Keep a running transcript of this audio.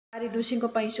नारी दोषी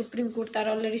सुप्रीमकोर्ट तार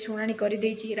अलरेडी शुणाणी कर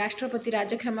राष्ट्रपति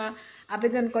राजक्षमा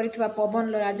आवेदन कर पवन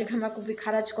राजक्षमा को भी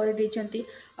खारज कर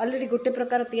अलरेडी गोटे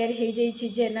प्रकार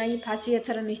या नाई फांसी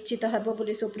एथर निश्चित हे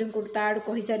बोली सुप्रीमकोर्ट ताड़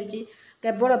कही सारी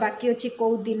केवल बाकी अच्छी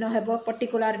कौ दिन हे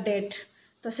पर्टिकुलर डेट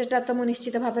तो सेटा तो मुझे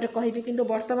निश्चित भाव में कहि कि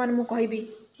बर्तमान मुझे कहबी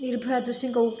निर्भया दोषी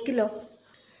वकिल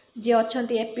जी अच्छा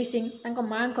एपी सिंह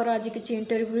माँ को आज किसी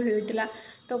इंटरव्यू होता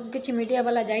तो किसी मीडिया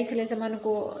वाला जाइए से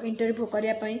इंटरव्यू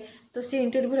करने तो सी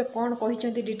इंटरव्यू कौन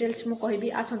कहते डिटेल्स मुझे कहबी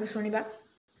आसतु शुणा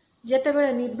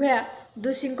जितेबाला निर्भया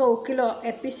दोषी वकिल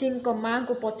एपी सिंह माँ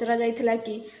को पचरा जाइथिला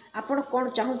कि आपण कौन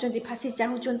चाहूँगी फांसी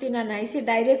चाहूँगी ना नाई सी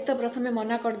डायरेक्ट तो प्रथम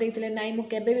मना करदे नाई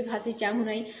मुझे भी फांसी चाहू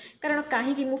ना कारण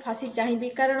कहीं मुझे फांसी चाहिए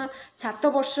कारण 7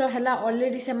 वर्ष है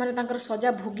अलरेडी से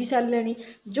सजा भोगी सारे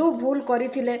जो भूल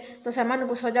करते तो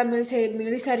से सजा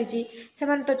मिल सारी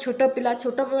से तो छोट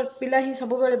पिला ही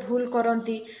सब भूल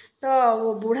करती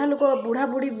तो बुढ़ा लोक बुढ़ा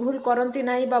बुढ़ी भूल करती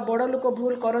ना बा बड़ लोक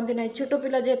भूल करती ना छोट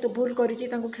पिला जेहेतु भूल करी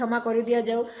क्षमा कर दि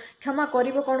जाऊ क्षमा कर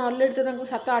कौन अलरेडी तो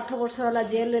 7-8 वर्ष है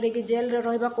जेल रे कि जेल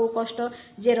रहा कौ कष्ट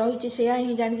जे रही से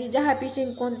ही जानी जहाँ एपी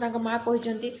सिंह कहते माँ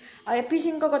कहते एपी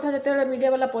सिंह कथा जो मीडिया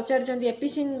वाला पचार एपी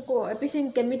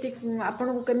सिंह केमी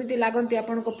आपन को केमी लगती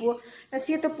आपण पुओ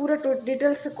सी तो पूरा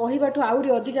डिटेल्स कहवाठू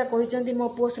आहरी अधिका कहते मो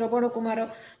पुओ श्रवण कुमार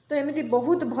तो एमती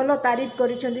बहुत भल तारीफ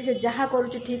कर जहाँ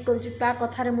करुँच ठीक करुँच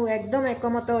कथार मुझे एकदम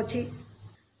एकमत अच्छी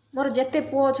मोर जिते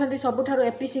पुओ अच्छा सबुठार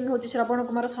एपी सिंह हूँ श्रवण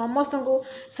कुमार समस्त को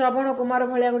श्रवण कुमार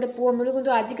भाया गोटे पुओ मिलू कि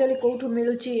आजिकल कौटू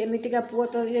मिलूँ एमतीका पुओ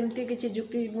तो एमती किसी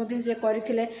जुक्ति से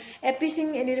करते AP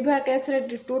Singh Nirbhaya case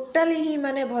totally ही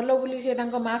माने भल बोली से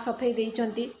माँ सफेई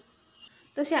देइचंती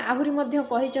तो सी आहरी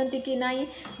कहते कि नाई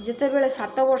जितेबाला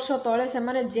 7 वर्ष तले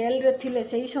से जेल रे थिले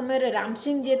सही समय राम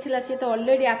सिंह जी थिला सी तो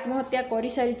अलरेडी आत्महत्या कर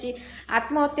सारी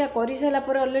आत्महत्या कर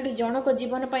सारापर अलरेडी जनक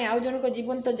जीवन पर आउ जनक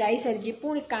जीवन तो जाई सारी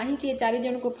पुणी कहीं 4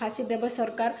 जन को फांसी देव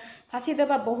सरकार फांसी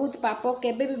देवा बहुत पाप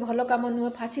केबे भी भल काम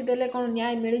नुहे फांसी देले कौन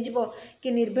न्याय मिल जिवो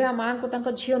कि निर्भया माँ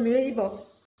को झील मिल जिवो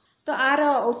तो आर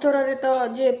उत्तर रे तो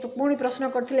जे पुणी प्रश्न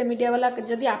करथिले मीडिया वाला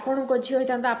जदि आपण को झील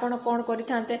होता आपण कौन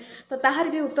करते तो ताहार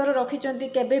भी उत्तर रखिंट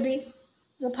केबे भी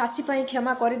मु फांसी पाई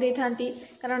क्षमा कर दे था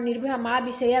कारण निर्भया माँ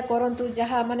भी सेया करंतु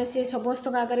जहाँ माने से समस्त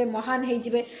आगे महान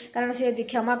होइजिबे कारण से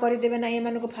क्षमा करदे ना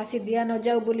ये फांसी दिया न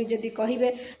जाऊ बोली जदि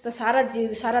कहिबे तो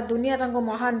सारा दुनिया तांको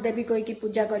महान देवी कहीकि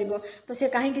पूजा करिवो तो से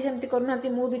कहीं सेमती करूना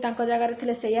मु भी तांको जगार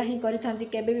थिले सेया ही करिथांती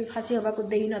केबे भी फांसी होबा को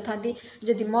देई नथांती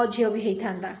जदि मो झील भी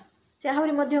होइथांता से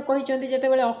आहरी कहते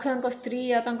जितेबाला अक्षय स्त्री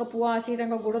या पुआ आसी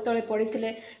गोड़ तले पड़ी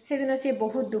से दिन सी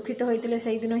बहुत दुखित होते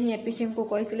से दिन ही एपी सिंह को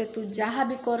कहते तू जहाँ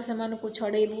भी कर से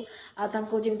छड़ेबू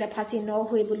आमती फांसी न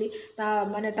हुए बोली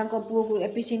माने पुओ को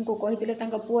एपी सिंह को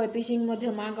कहते पुओ एपी सिंह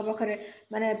माँ पाखे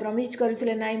माने प्रमिज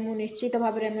करते नाई मु निश्चित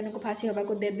भाव में फांसी होगा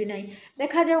को देवी ना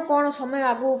देखा जाऊ कौन समय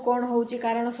आगू कौन हो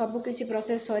कारण सबकि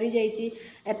प्रोसेस सरी जाइए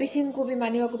एपी सिंह को भी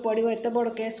मानवा पड़ो एत बड़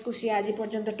केस को सी आज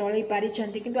पर्यंत टलई पारि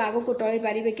कि आगू को टलई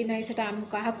पारे कि ना सेटा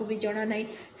क्या भी जना ना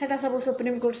सेटा सब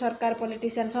सुप्रीमकोर्ट सरकार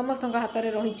पॉलिटिशियन समस्त हाथ में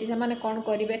रही से कौन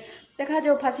करेंगे देखा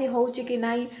जाऊ फांसी हो कि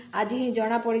ना आज ही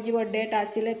जना पड़ डेट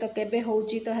आसिले तो केबे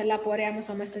होउची तो हला परे हम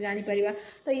समस्त जानी परिबा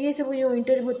तो ये सब जो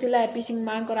इंटरव्यू थिला एपी सिंह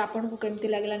माँ को आपन को केमती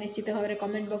लागला निश्चित भाव में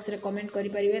कमेंट बॉक्स रे कमेंट करि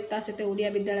परिबे ता सहित ओडिया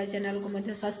विद्यालय चैनल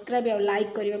को सब्सक्राइब और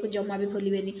लाइक करने को जमा भी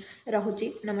भूलिबेनी।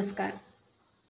 रहुची नमस्कार।